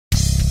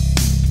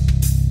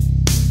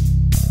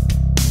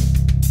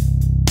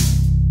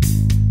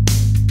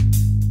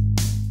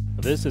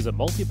This is a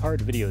multi-part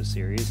video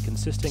series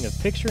consisting of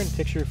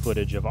picture-in-picture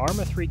footage of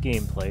Arma 3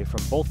 gameplay from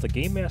both the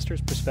Game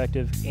Master's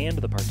perspective and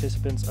the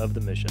participants of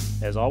the mission.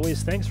 As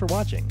always, thanks for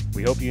watching.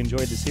 We hope you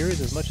enjoyed the series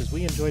as much as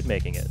we enjoyed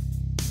making it.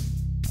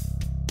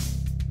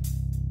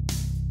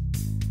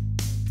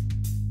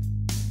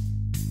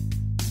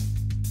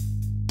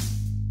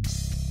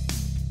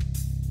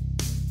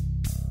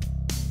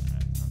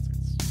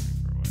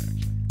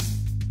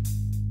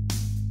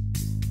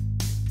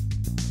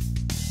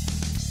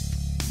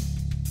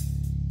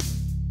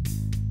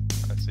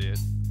 It.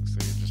 Looks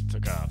like it just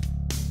took off.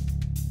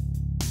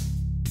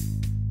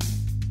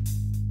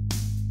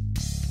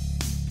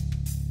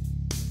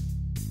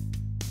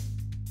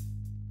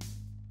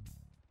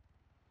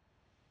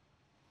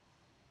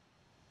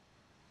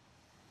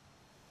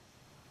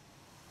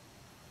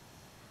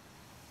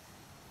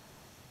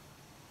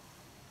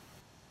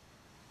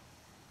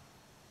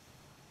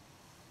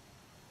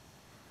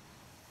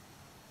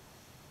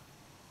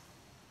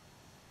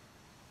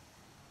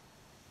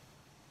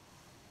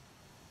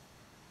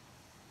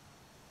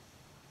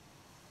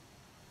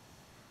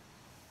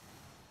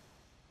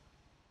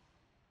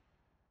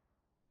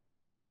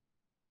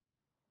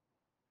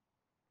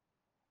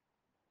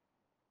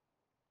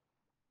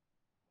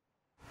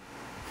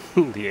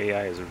 The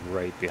AI is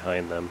right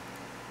behind them.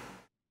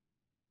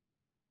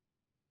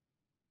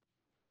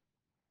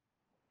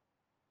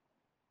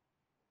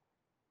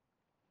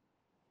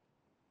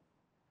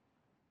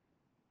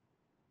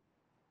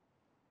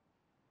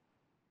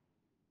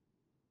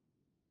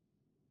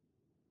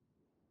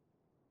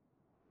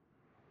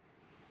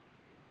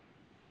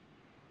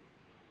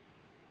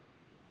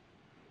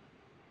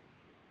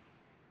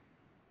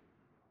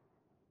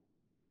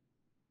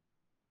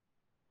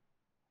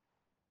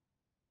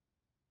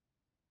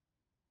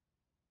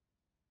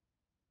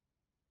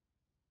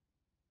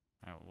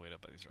 Alright, we'll wait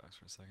up by these rocks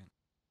for a second.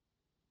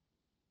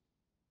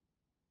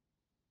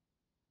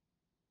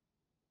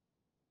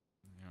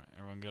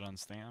 Everyone good on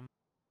stam?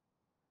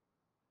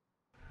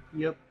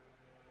 Yep.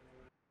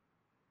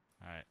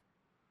 Alright.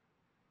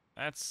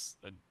 That's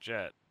a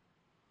jet.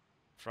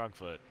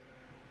 Frogfoot.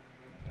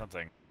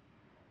 Something.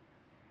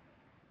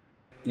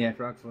 Yeah,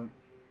 Frogfoot.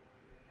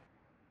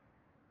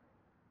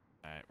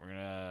 Alright, we're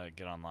gonna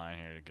get online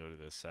here to go to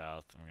the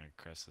south. And we're gonna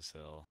crest this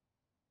hill.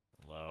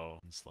 Low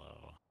and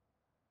slow.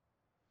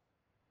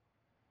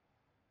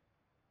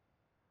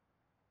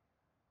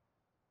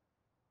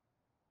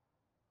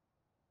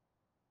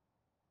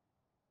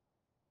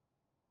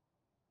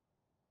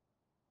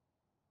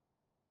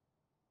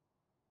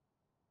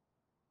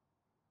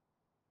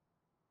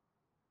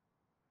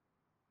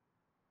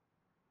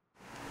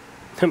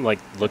 I'm like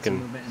Some looking.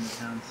 movement in the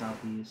town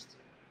southeast.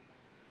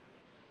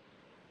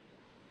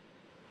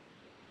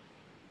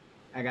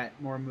 I got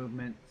more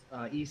movement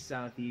east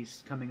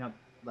southeast coming up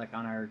like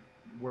on our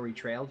where we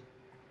trailed.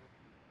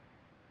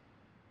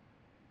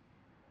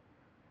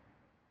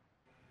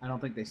 I don't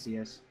think they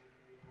see us.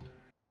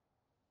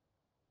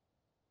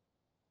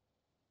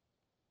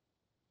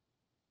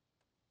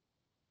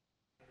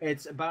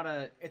 It's about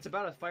a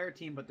fire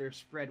team, but they're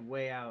spread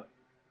way out.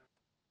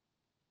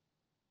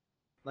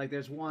 Like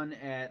there's one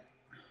at.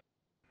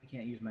 I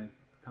can't use my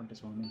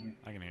compass while I'm in here.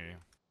 I can hear you.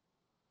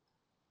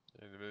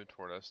 They need to move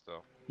toward us,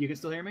 though. You can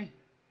still hear me?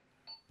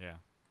 Yeah.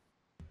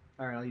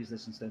 All right, I'll use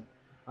this instead.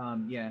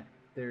 Yeah,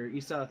 they're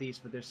east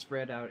southeast, but they're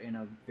spread out in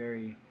a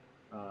very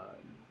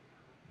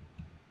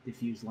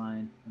diffused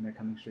line, and they're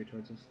coming straight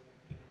towards us.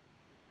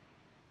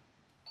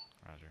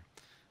 Roger.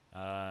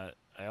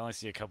 I only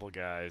see a couple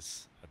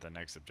guys at the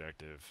next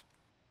objective.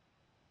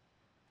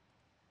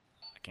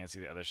 I can't see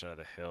the other side of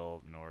the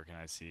hill, nor can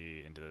I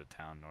see into the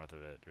town north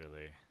of it,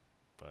 really.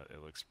 But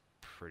it looks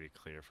pretty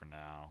clear for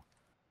now.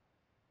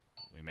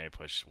 We may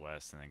push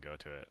west and then go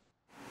to it.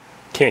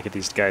 Can't get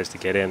these guys to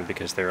get in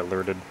because they're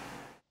alerted.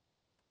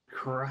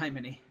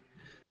 Criminy.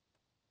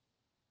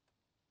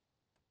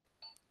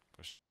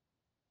 Push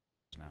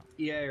now.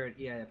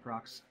 Yeah,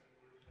 procs.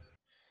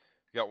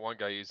 You got one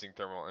guy using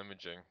thermal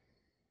imaging.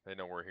 They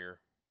know we're here.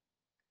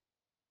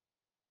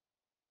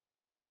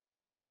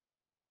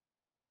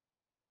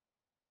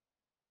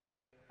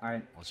 All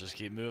right. Let's just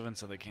keep moving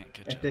so they can't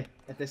catch up.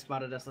 If they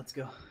spotted us, let's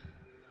go.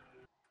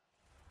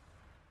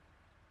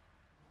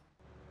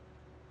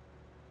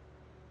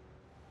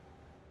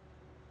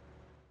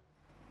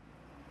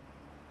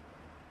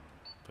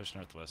 Push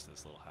northwest of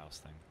this little house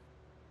thing.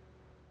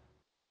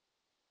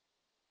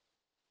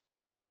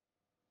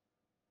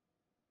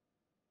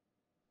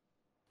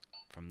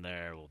 From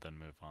there, we'll then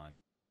move on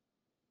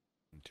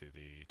to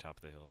the top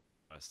of the hill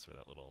west where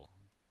that little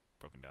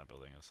broken down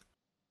building is.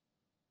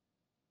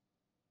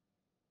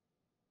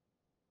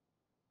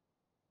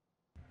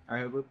 All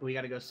right, we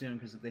got to go soon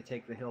because if they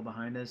take the hill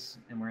behind us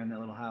and we're in that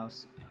little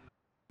house,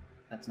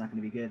 that's not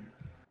going to be good.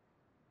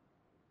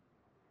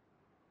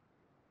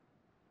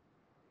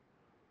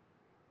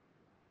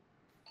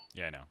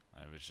 Yeah, I know.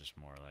 It was just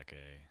more like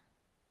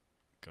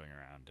a going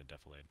around a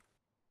defilade.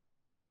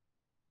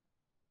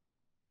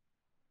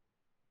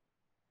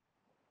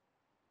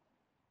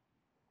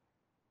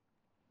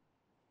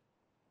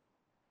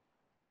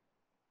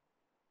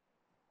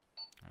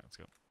 Let's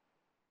go.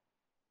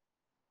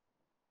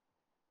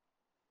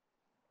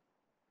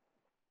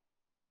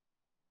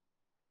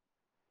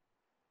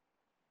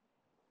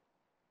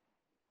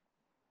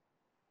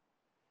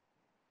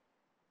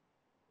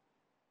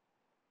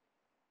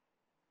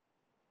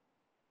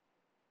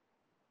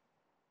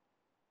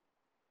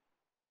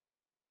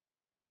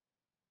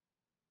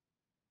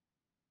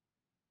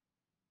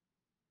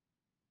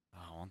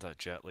 Oh, won't that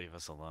jet leave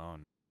us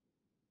alone?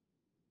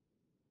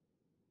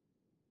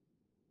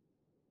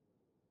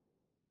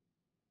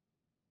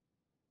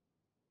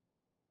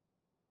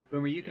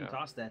 Boomer, you can Yeah.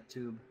 toss that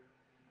tube.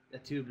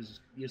 That tube is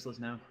useless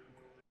now.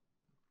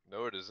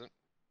 No, it isn't.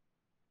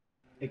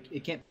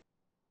 It can't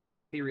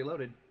be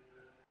reloaded.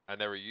 I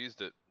never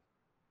used it.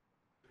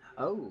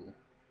 Oh.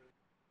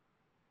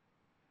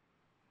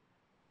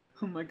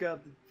 Oh my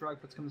god, the frog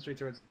foot's coming straight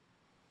towards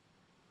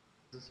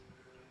us.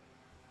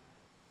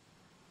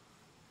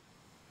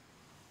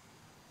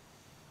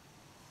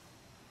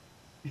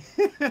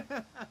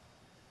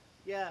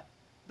 Yeah,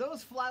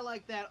 those fly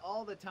like that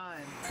all the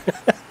time.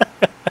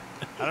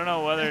 I don't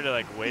know whether to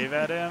like wave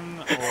at him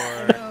I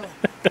or. know.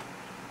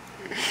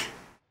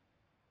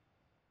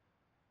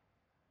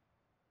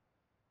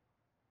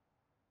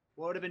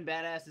 What would have been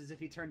badass is if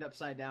he turned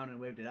upside down and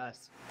waved at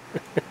us.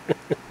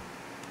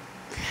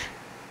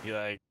 He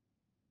like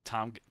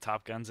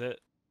top guns it.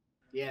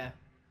 Yeah.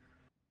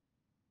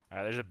 All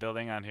right, there's a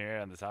building on here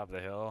on the top of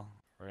the hill.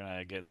 We're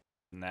gonna get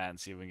in that and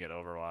see if we can get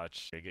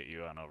Overwatch. Get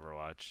you on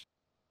Overwatch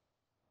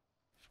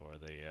for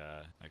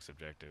the next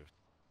objective.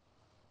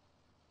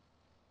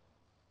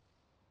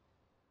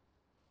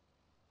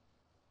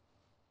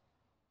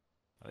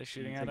 Are they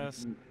shooting at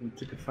us? We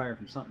took a fire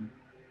from something.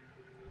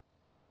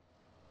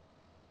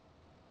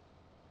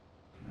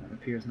 It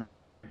appears not.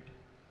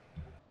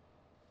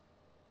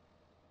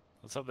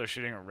 Let's hope they're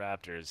shooting at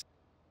raptors.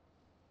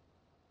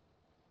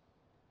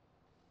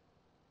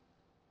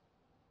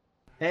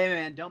 Hey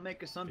man, don't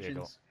make assumptions.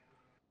 Vehicle.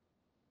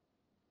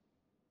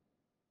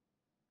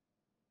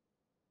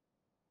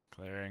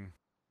 Clearing.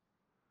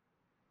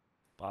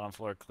 Bottom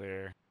floor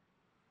clear.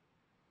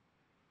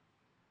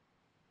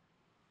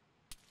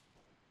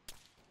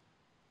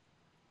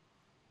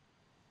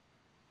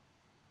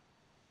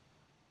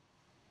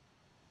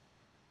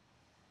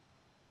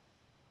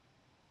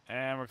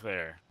 And we're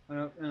clear.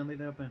 Oh, no,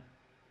 leave it open.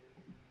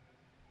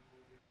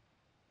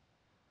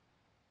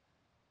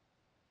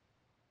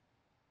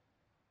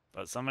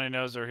 But somebody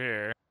knows we're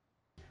here.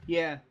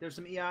 Yeah, there's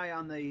some EI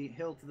on the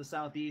hill to the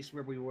southeast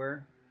where we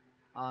were.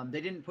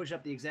 They didn't push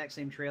up the exact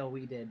same trail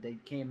we did. They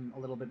came a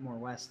little bit more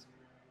west,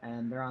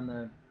 and they're on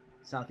the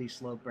southeast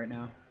slope right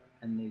now.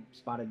 And they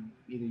spotted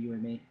either you or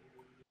me,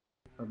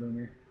 or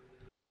Boomer.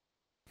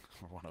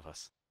 Or one of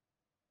us.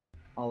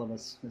 All of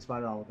us. They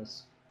spotted all of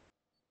us.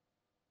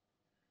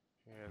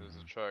 Yeah, there's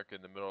a truck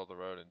in the middle of the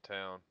road in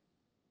town.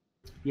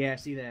 Yeah, I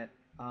see that.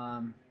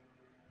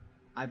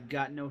 I've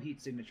got no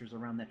heat signatures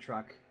around that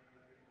truck.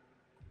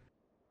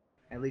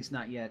 At least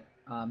not yet.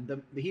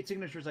 The heat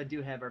signatures I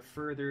do have are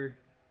further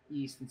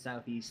east and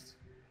southeast,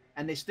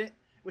 and they stay.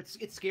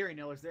 It's scary,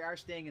 Nillers. They are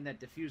staying in that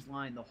diffused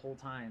line the whole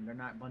time. They're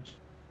not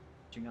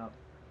bunching up.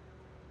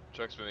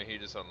 Truck's been he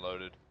just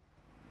unloaded.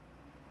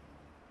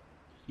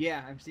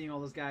 Yeah, I'm seeing all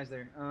those guys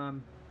there.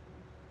 Do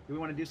we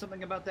want to do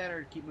something about that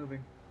or keep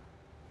moving?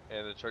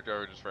 And the truck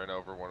driver just ran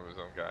over one of his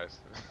own guys.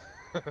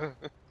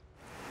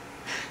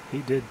 He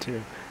did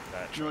too.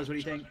 Nillers, what do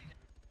you think?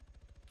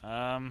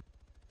 Um,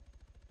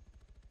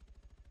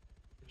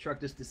 The truck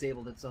just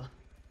disabled itself.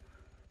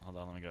 hold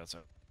on, let me go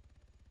outside.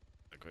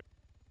 Quick.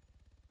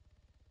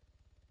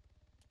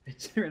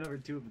 It ran over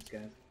two of its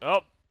guys. Oh!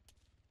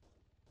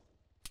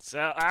 So,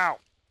 ow!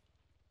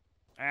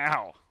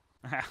 Ow!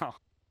 Ow!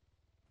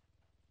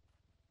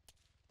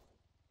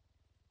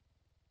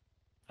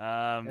 That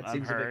I'm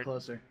seems a bit hurt.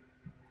 closer.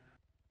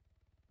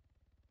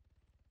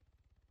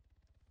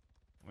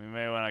 We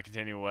may want to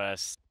continue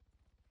west.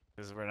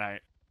 Because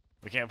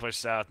we can't push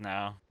south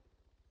now.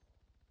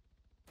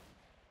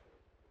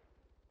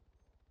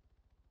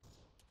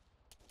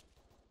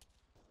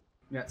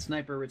 We got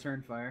sniper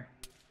return fire.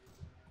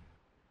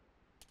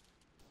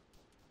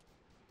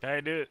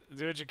 Okay, do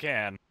what you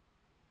can.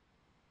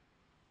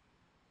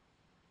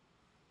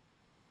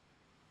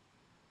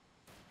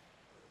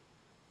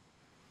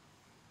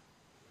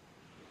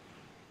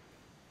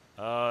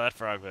 Oh, that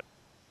froglet.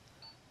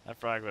 That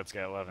froglet's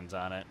got weapons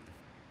on it.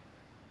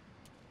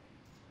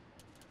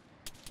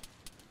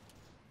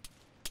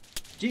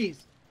 Jeez.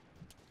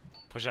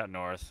 Push out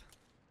north.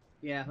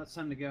 Yeah, it's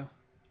time to go.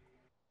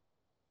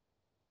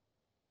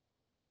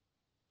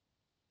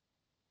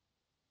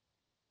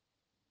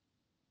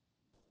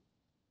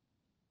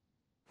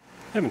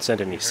 I haven't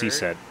sent any You hurt?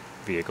 CSAT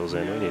vehicles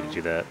in. We need to No.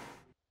 do that.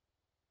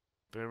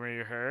 Boomer,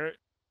 you hurt?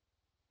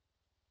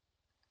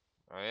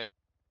 I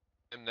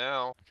am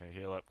now. Okay,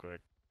 heal up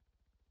quick.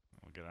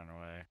 We'll get on our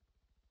way.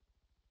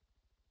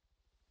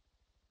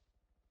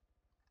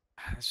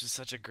 It's just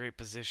such a great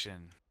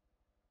position.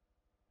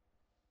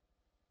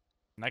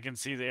 And I can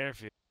see the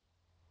airfield.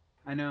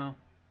 I know.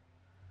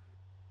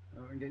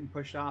 Oh, we're getting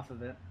pushed off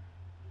of it.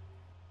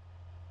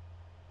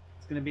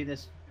 gonna be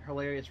this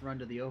hilarious run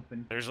to the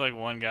open. There's like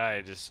one guy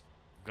just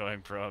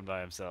going prone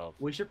by himself.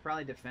 We should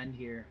probably defend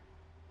here.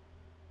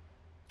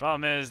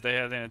 Problem is, they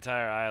have the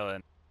entire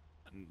island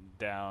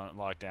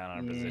locked down on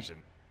our position.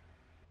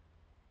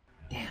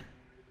 Damn.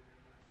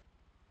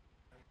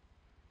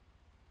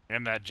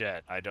 And that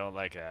jet, I don't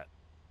like that.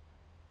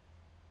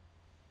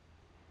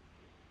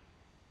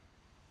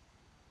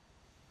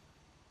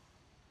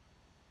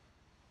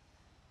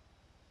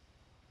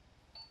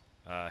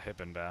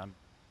 Hip inbound.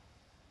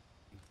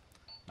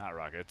 Not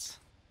rockets.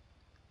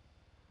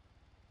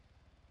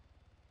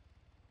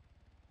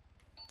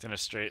 It's in a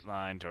straight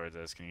line towards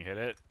us. Can you hit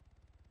it?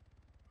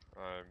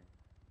 I'm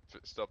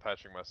still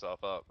patching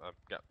myself up. I've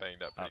got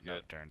banged up pretty No,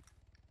 good. turn.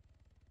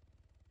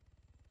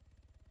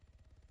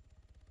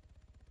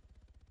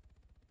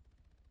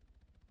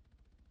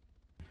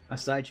 A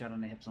side shot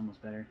on the hip's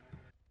almost better.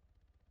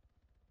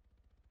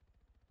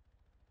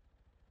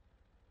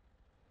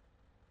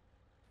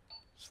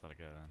 Just let it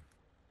go then.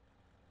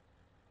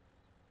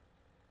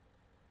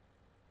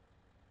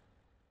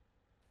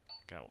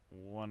 Got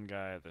one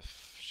guy at the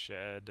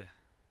shed,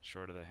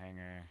 short of the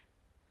hangar,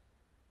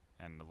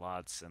 and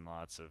lots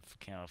of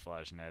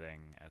camouflage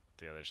netting at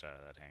the other side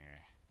of that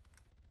hangar.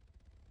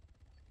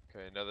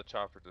 Okay, another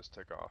chopper just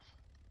took off.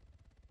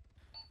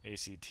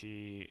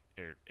 ATC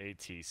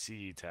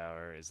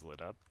tower is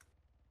lit up.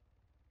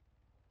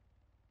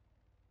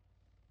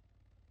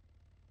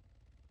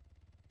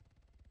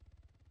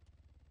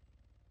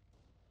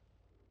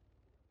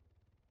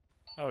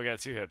 Oh, we got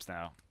 2 hips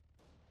now.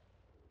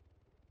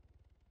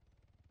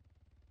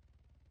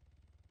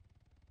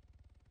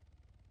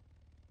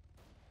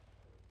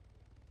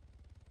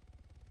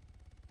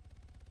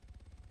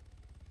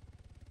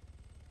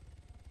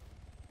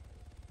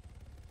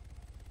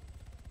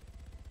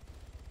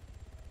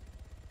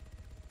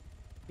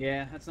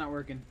 Yeah, that's not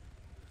working.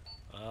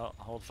 Well,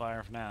 hold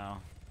fire for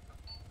now.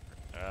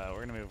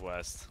 We're gonna move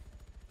west.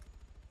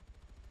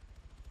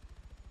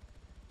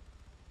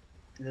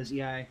 Those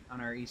EI on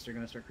our east are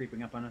gonna start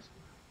creeping up on us.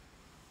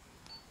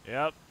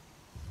 Yep.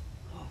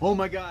 Oh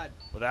my god!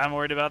 Well, I'm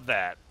worried about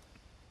that.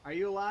 Are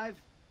you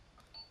alive?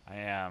 I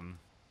am.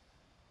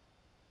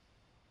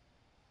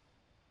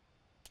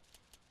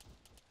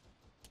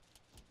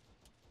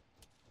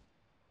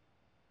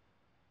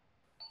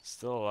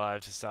 Still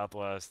alive to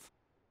southwest.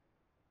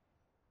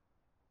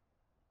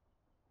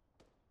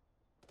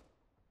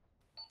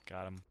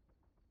 Got him.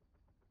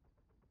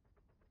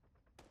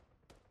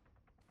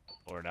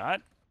 Or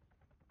not.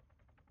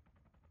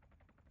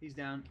 He's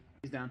down.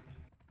 He's down.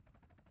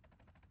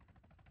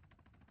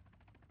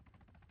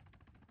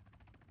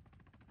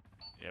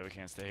 Yeah, we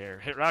can't stay here.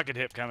 Hit rocket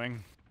hip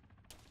coming.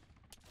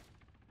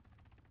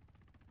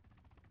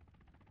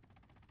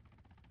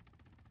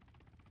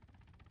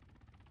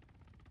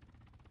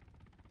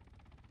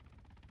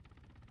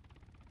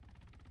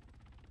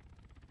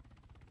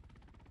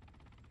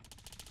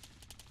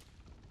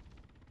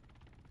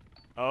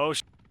 Oh,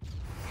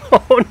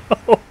 Oh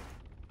no!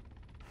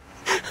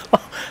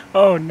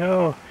 Oh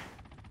no!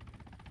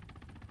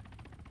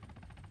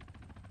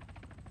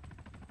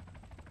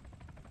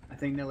 I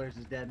think Nillers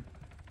is dead.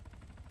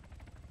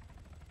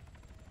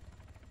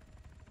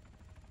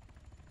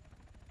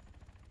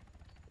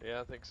 Yeah,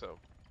 I think so.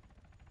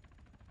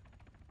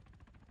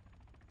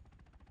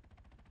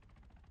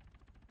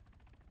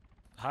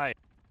 hi.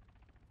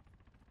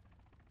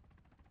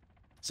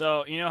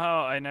 So, you know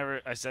how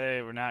I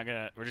say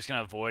we're just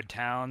gonna avoid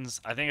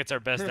towns? I think it's our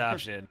best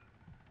option.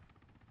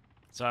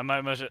 So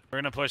we're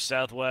gonna push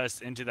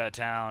southwest into that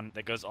town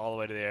that goes all the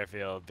way to the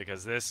airfield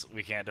because this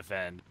we can't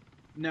defend.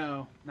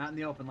 No, not in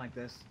the open like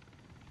this.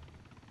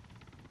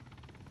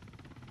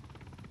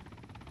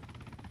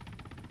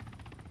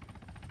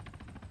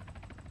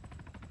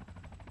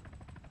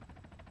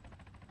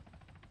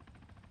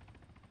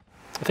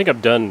 I think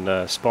I'm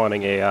done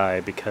spawning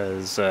AI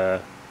because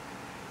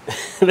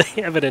they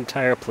have an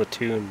entire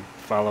platoon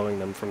following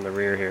them from the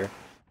rear here.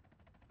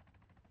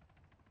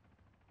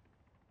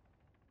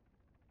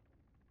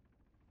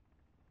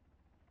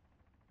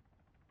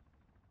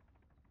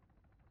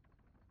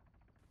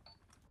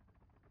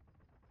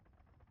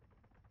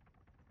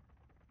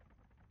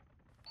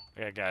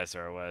 We got guys to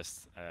our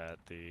west at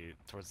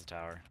towards the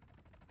tower.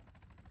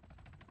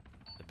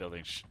 The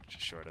building just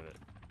short of it.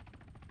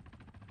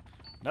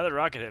 Another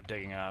rocket hip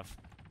taking off.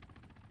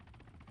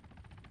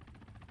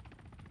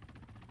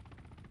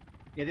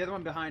 Yeah, the other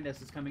one behind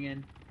us is coming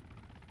in.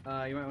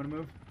 You might want to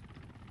move.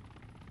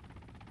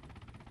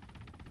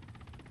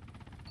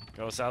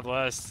 Go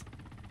southwest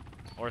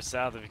or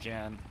south if you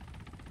can.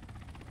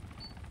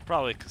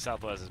 Probably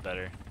southwest is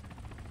better.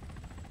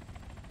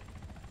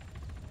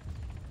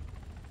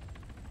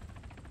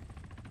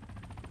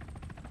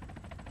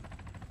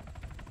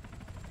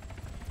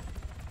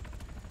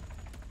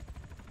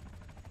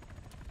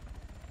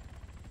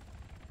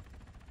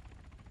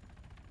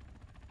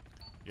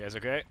 You guys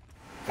okay?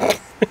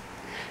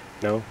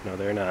 No,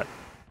 they're not.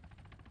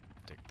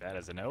 Take that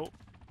as a no.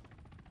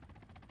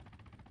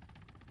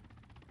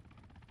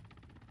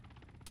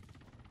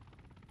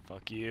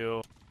 Fuck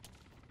you.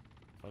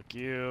 Fuck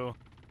you.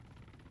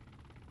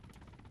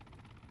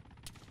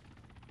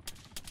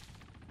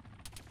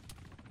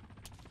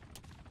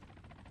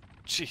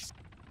 Jeez.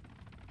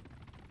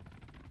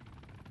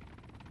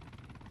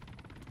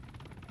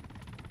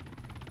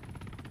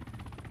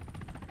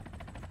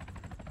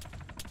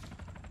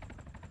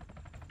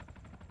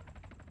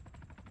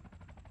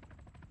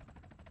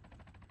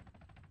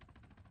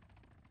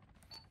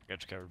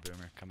 Got you covered,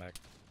 Boomer. Come back.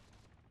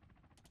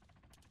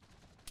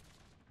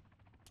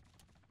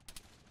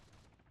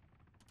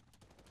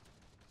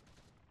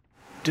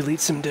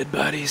 Delete some dead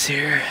bodies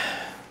here.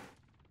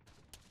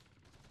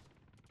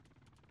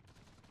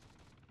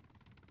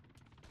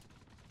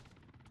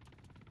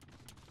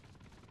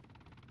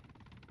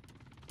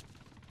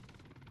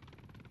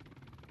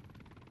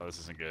 Oh, this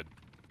isn't good.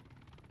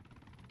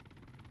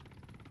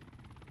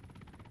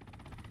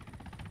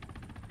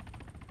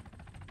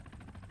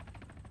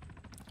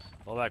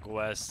 Fall back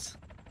west.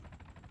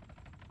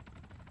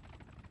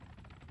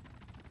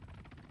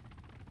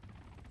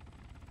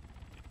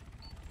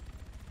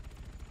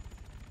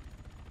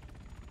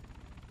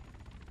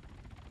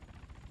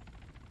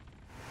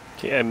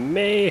 Okay, I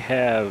may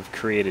have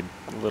created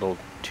a little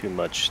too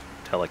much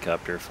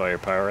helicopter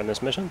firepower in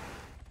this mission.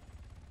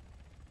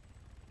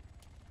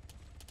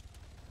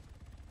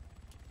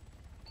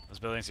 Those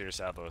buildings to your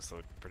southwest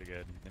look pretty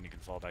good. Then you can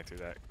fall back through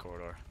that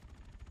corridor.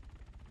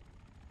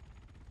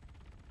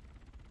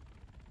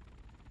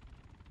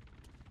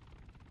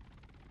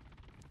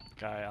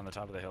 Guy on the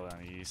top of the hill on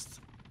the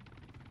east.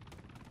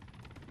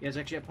 Yeah, there's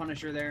actually a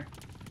Punisher there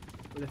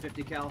with a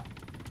 50 cal.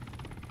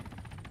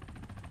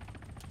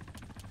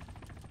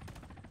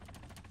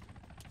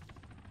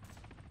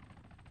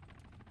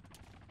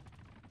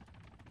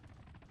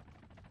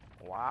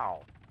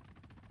 Wow.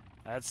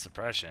 That's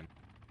suppression.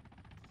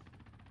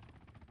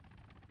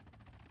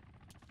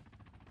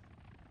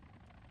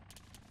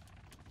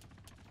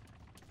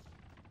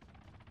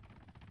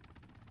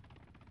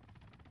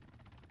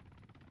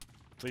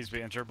 Please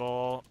be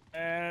interable.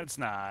 And it's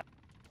not.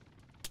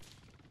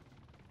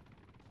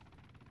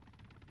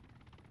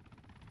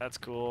 That's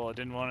cool. I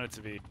didn't want it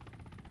to be.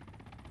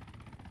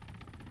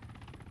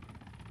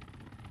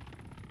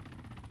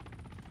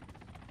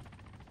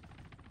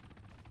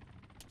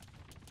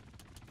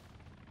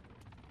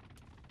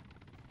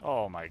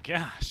 Oh my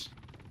gosh.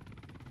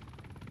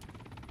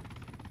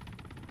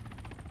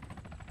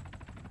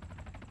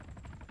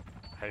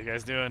 How you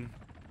guys doing?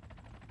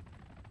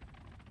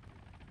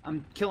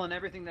 I'm killing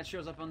everything that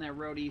shows up on that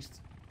road east.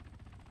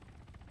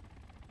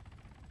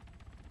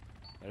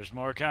 There's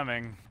more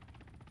coming.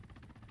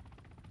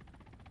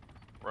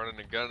 Running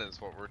and gunning is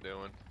what we're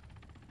doing.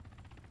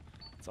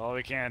 That's all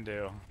we can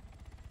do.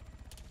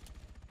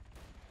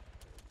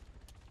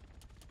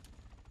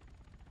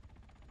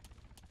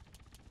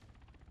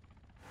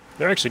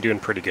 They're actually doing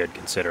pretty good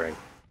considering.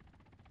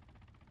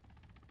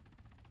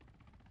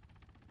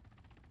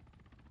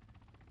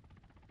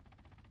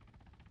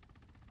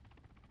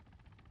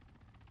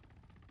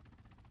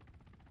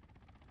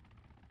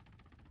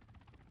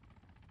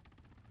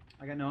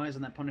 I got no eyes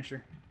on that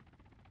Punisher.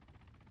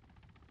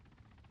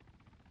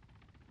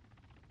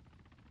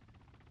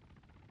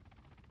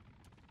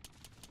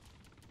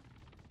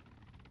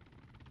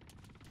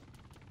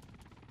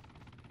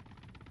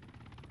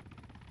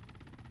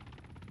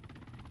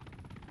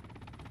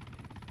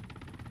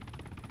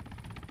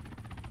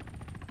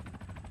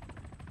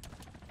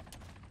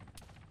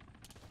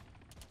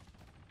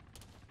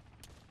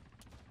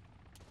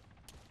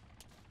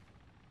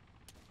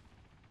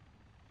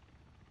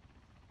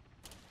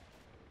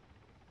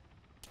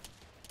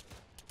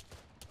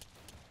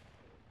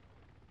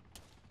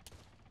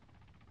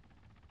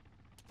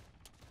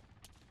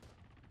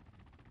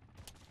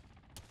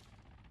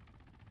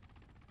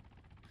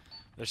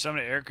 There's so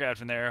many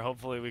aircraft in there.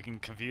 Hopefully we can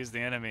confuse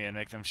the enemy and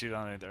make them shoot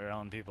on their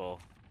own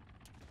people.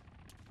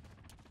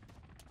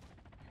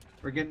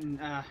 We're getting,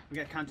 we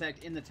got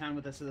contact in the town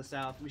with us to the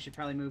south. We should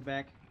probably move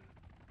back.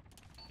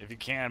 If you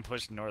can,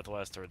 push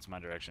northwest towards my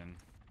direction.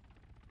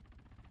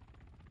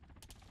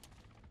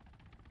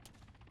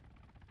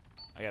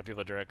 I got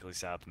people directly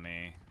south of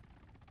me.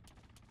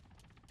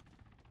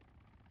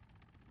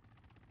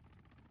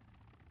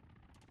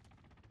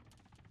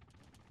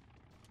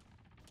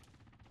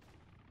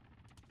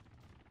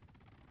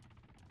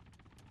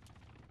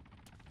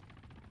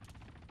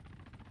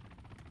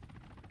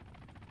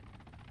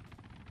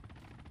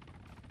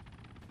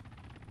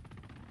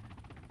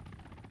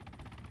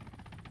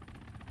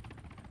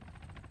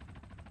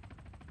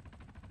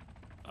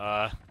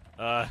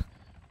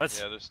 What's...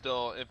 Yeah, there's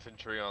still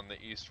infantry on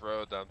the east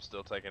road that I'm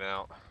still taking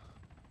out.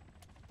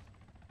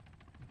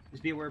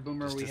 Just be aware,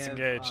 Boomer, Just we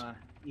disengage. have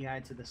EI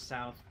to the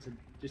south, to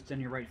just on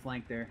your right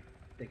flank there.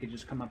 They could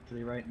just come up to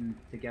the right and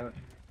take out.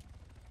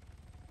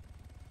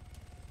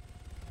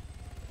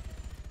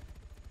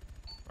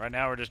 Right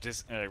now we're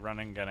just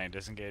running, gunning,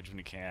 disengage when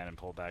you can, and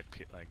pull back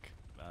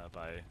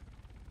by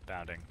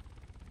bounding.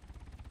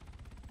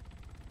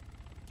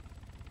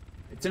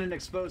 It's in an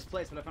exposed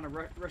place, but I found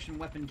a Russian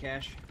weapon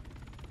cache.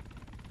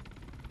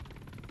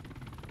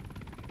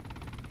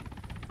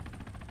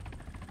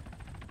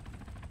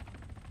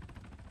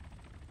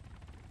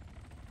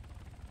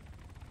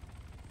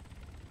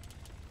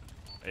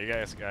 You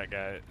guys got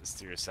guys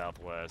to your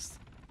southwest.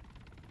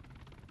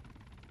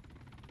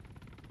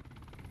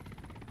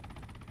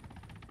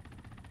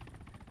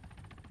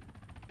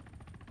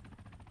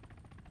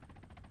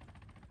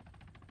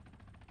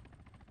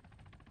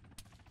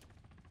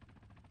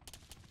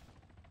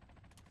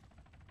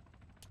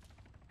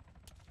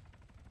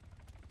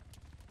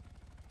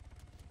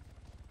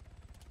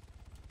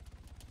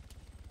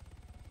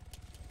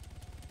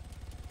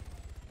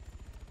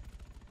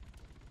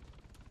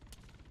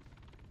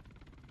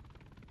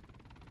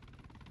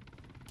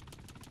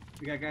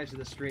 We got guys to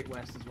the straight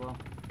west as well.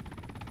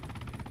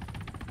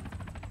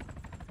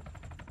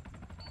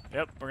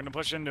 Yep, we're gonna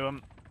push into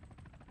them.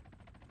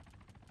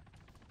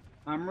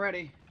 I'm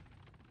ready.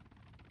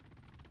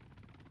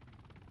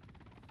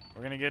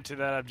 We're gonna get to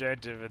that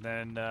objective and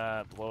then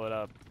blow it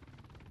up.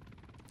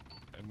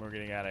 And we're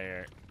getting out of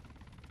here.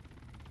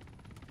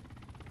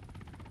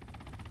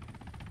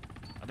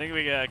 I think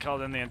we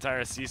called in the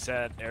entire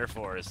CSAT Air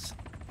Force.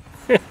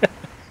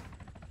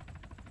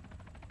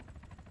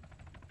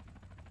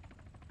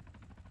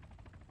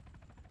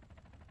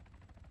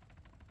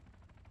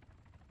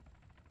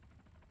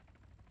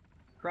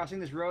 Crossing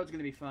this road's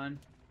gonna be fun.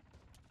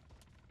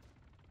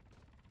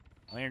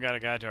 I think I got a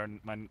guy to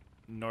my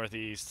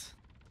northeast.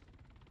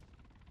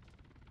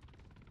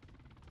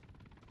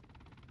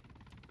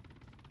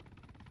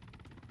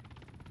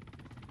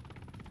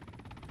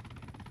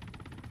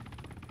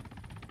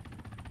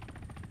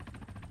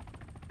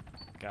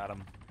 Got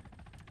him.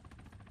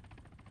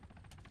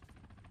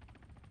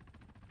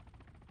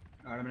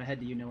 Alright, I'm gonna head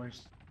to you,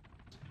 Nillers.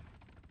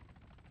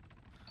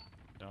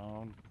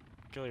 Don't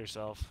kill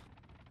yourself.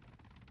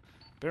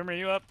 Boomer,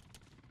 you up?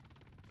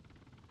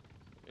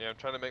 Yeah, I'm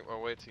trying to make my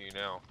way to you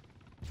now.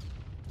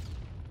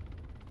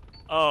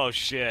 Oh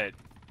shit.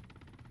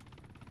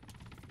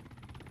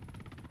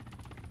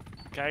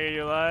 Kaya,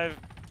 you alive?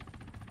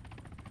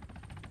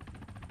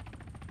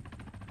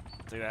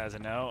 Take that as a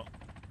no.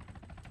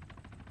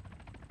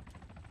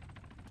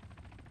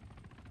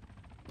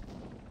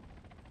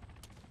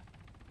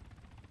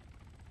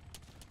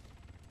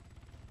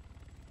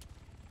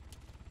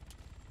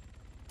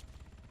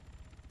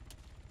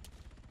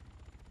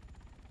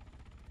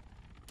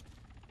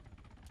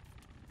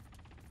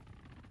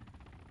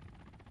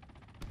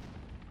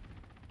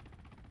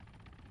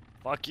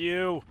 Fuck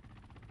you.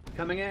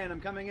 Coming in,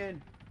 I'm coming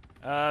in.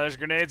 There's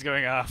grenades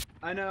going off.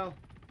 I know.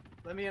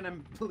 Let me in,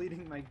 I'm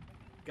bleeding my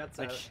guts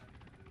Like,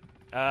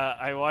 out.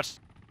 I watched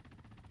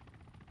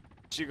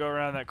you go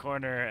around that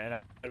corner and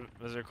I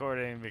was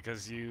recording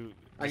because you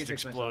I just can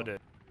fix exploded.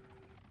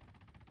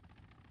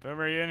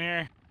 Boomer, are you in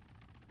here?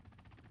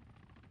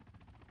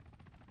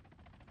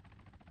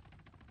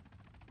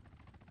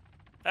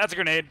 That's a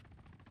grenade.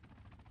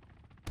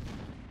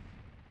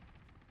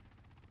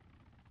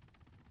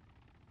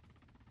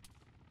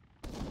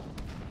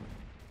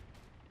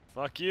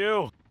 Fuck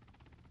you.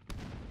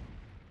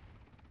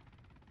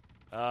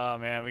 Oh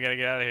man, we gotta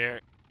get out of here.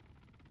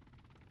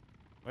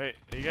 Wait,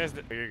 are you guys?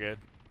 Oh, you're good.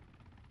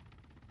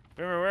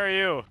 Boomer, where are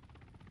you?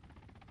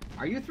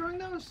 Are you throwing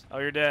those? Oh,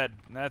 you're dead.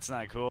 That's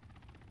not cool.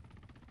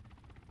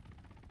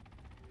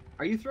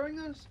 Are you throwing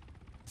those?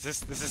 Does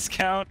this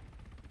count?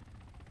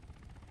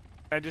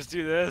 Can I just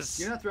do this?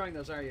 You're not throwing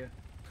those, are you?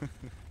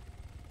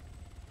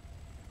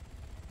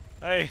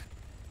 Hey.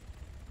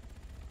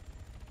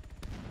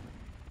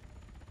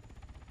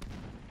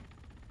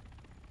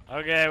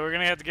 Okay, we're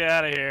gonna have to get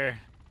out of here.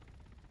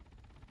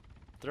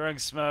 Throwing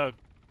smoke.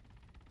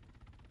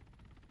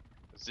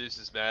 Zeus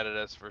is mad at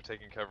us for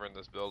taking cover in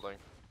this building.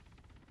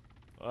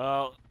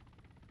 Well,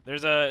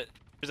 there's a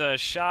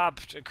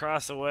shop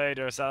across the way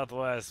to our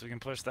southwest. We can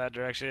push that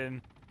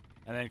direction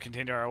and then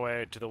continue our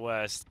way to the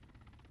west.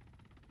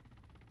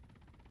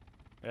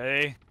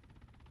 Ready?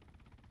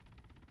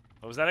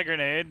 Oh, was that a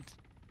grenade?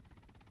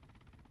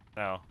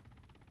 No.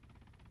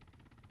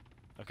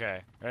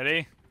 Okay,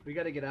 ready? We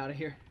gotta get out of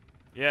here.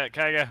 Yeah,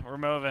 Kaiga, we're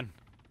moving.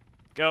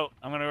 Go.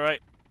 I'm gonna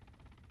right.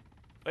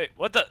 Wait,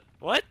 what the?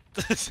 What?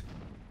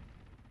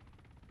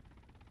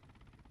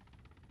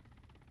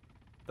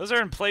 Those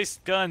are in place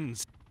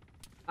guns.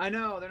 I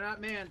know, they're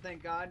not manned,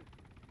 thank God.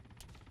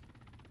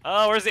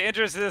 Oh, where's the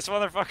entrance to this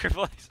motherfucker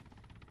place?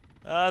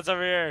 Oh, it's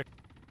over here.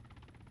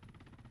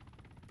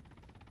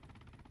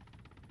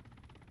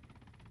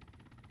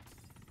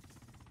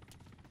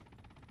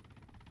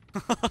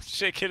 Oh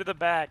shit, get to the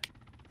back.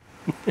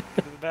 To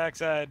the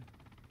backside.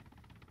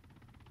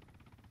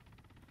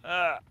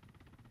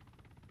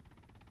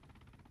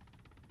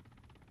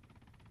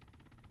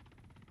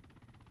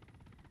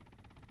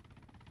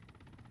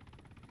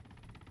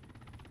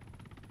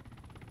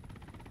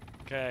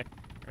 Okay,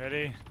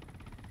 ready?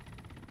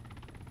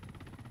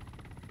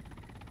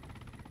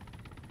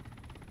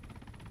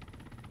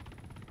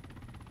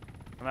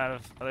 I'm out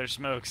of other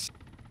smokes.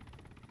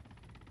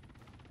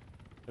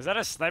 Is that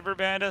a sniper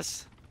behind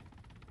us?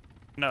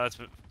 No, it's...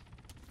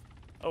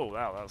 Oh,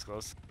 wow, that was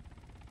close.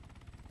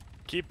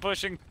 Keep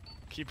pushing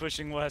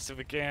west if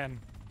we can.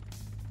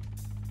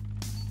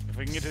 If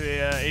we can get to the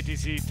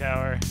ATC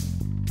tower.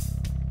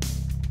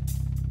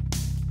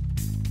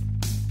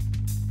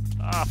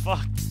 Ah,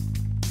 fuck.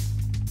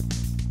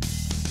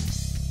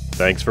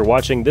 Thanks for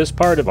watching this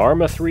part of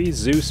Arma3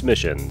 Zeus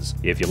missions.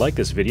 If you like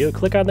this video,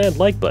 click on that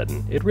like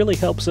button. It really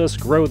helps us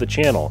grow the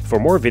channel. For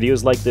more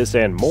videos like this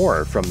and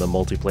more from the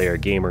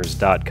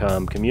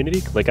MultiplayerGamers.com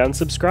community, click on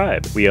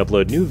subscribe. We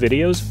upload new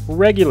videos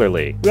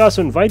regularly. We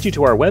also invite you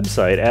to our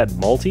website at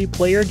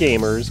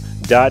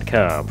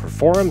MultiplayerGamers.com for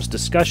forums,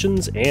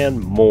 discussions, and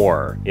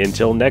more.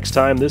 Until next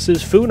time, this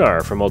is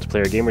Funar from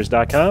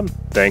MultiplayerGamers.com.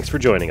 Thanks for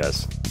joining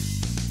us.